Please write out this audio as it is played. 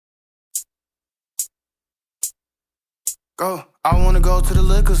Go. I wanna go to the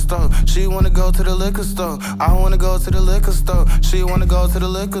liquor store. She wanna go to the liquor store. I wanna go to the liquor store. She wanna go to the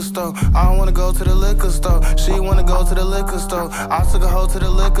liquor store. I wanna go to the liquor store. She wanna go to the liquor store. I took a hoe to the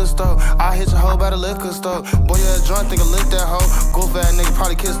liquor store. I hit your hoe by the liquor store. Boy, yeah, drunk, think I licked that hoe. Goof ass nigga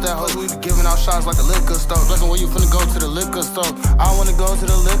probably kissed that hoe. We be giving out shots like a liquor store. Blessin', where you finna go to the liquor store? I wanna go to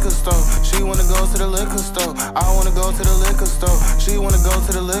the liquor store. She wanna go to the liquor store. I wanna go to the liquor store. She wanna go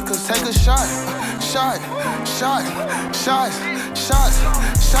to the liquor store. Take a shot, shot, shot, shots. Shots,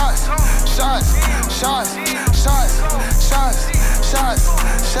 shots, shots, shots, shots, shots, shots,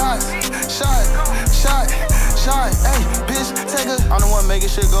 shots, shot, shot, hey, bitch, take a. I'm the one making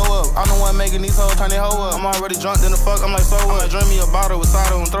shit go up. I'm the one making these hoes turn their hoe up. I'm already drunk, then the fuck, I'm like, so what? Drink me a bottle with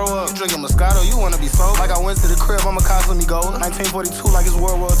cider and throw up. You drinking Moscato, you wanna be sober. Like I went to the crib, I'ma cost me gold. 1942, like it's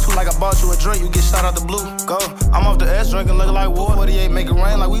World War II. Like I bought you a drink, you get shot out the blue. Go, I'm off the S, drinking looking like wood. 48, make it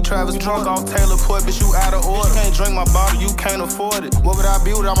rain like we Travis. Drunk off Taylor Port, bitch, you out of order. You can't drink my bottle, you can't afford it. What would I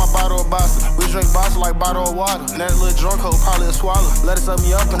be without my bottle of Boston? We drink Boston like bottle of water. And that little drunk hoe probably a swallow. Let it suck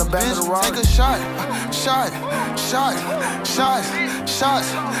me up in the back of the rock. Take a shot, shot, shot, shots,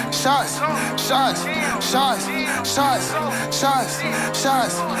 shots, shots, shots, shots, shots, shots,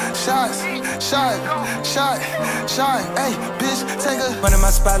 shots, shots, shot, shot, hey, bitch, take a. Running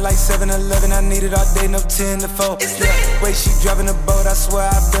my spot like 7-Eleven, I need it all day, no 10 to 4. Yeah, way she driving the boat, I swear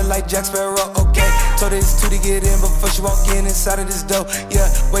I feel like Jack Sparrow, okay. Told her it's 2 to get in before she walk in inside of this door. Yeah,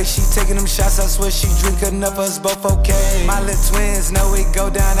 way she taking them shots, I swear she drink enough for us both, okay. My little twins know it go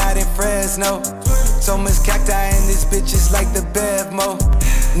down out in Fresno. So much cacti in this bitch is like the Bevmo.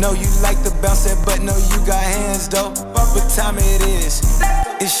 No, you like to bounce that, but no, you got hands though. What time it is?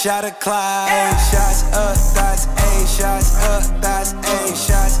 It's shot o'clock. Shots up, thighs, A, shots up, thighs, A,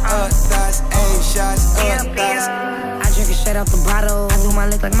 shots up, thighs, A, shots up, thighs. I drink it straight out the bottle. I do my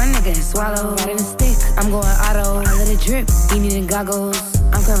lick like my nigga has swallowed. Right in the stick, I'm going auto. I let it drip, he needin' goggles.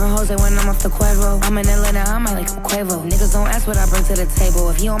 I'm curving Jose when I'm off the Cuervo. I'm in Atlanta, I might like a Quavo. Niggas don't ask what I bring to the table.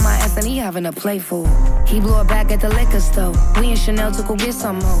 If he on my ass, then he having a playful. He blew it back at the liquor store. We in Chanel to go get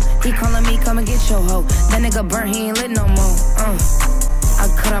some more. He calling me, come and get your hoe. That nigga burnt, he ain't lit no more. I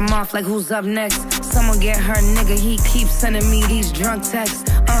cut him off like who's up next. Someone get her nigga, he keeps sending me these drunk texts.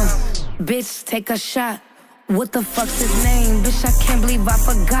 Bitch, take a shot. What the fuck's his name? Bitch, I can't believe I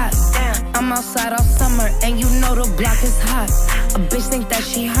forgot. I'm outside all summer and you know the block is hot. A bitch think that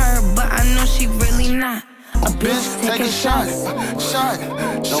she her, but I know she really not. A bitch, take a shot. Shot,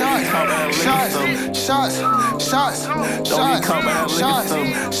 shot, shots, shots, shots, shots, shots,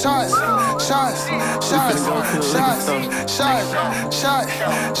 shots, shots, shots,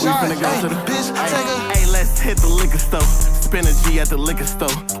 shots, hey, bitch, take a. Hey, let's hit the liquor store. Spend a G at the liquor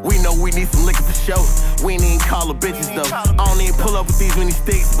store. We know we need some liquor for show. We ain't even call the bitches though. I don't even pull up with these many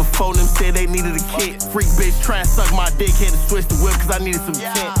sticks. Before them said they needed a kit. Freak bitch try and suck my dick. Had to switch the whip cause I needed some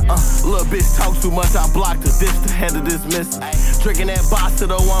tint. Little bitch talk too much, I blocked her. This the head of this miss. Drinking that Bossa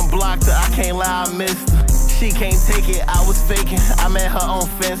though, unblocked her. I can't lie, I missed her. She can't take it, I was faking. I met her on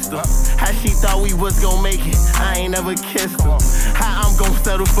Finsta. How she thought we was gon' make it. I ain't never kissed her. How I'm gon'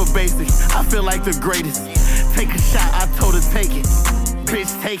 settle for basic. I feel like the greatest. Take a shot, I told her take it.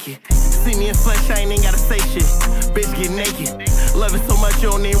 Bitch, take it. See me in flesh, I ain't even gotta say shit. Bitch, get naked. Love it so much you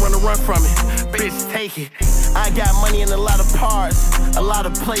don't even wanna run from it. Bitch, take it. I got money in a lot of parts, a lot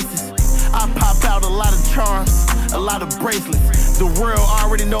of places. I pop out a lot of charms, a lot of bracelets. The world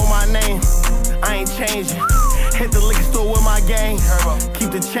already know my name, I ain't changing. Hit the liquor store with my gang, Herbo,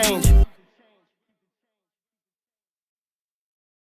 keep the change.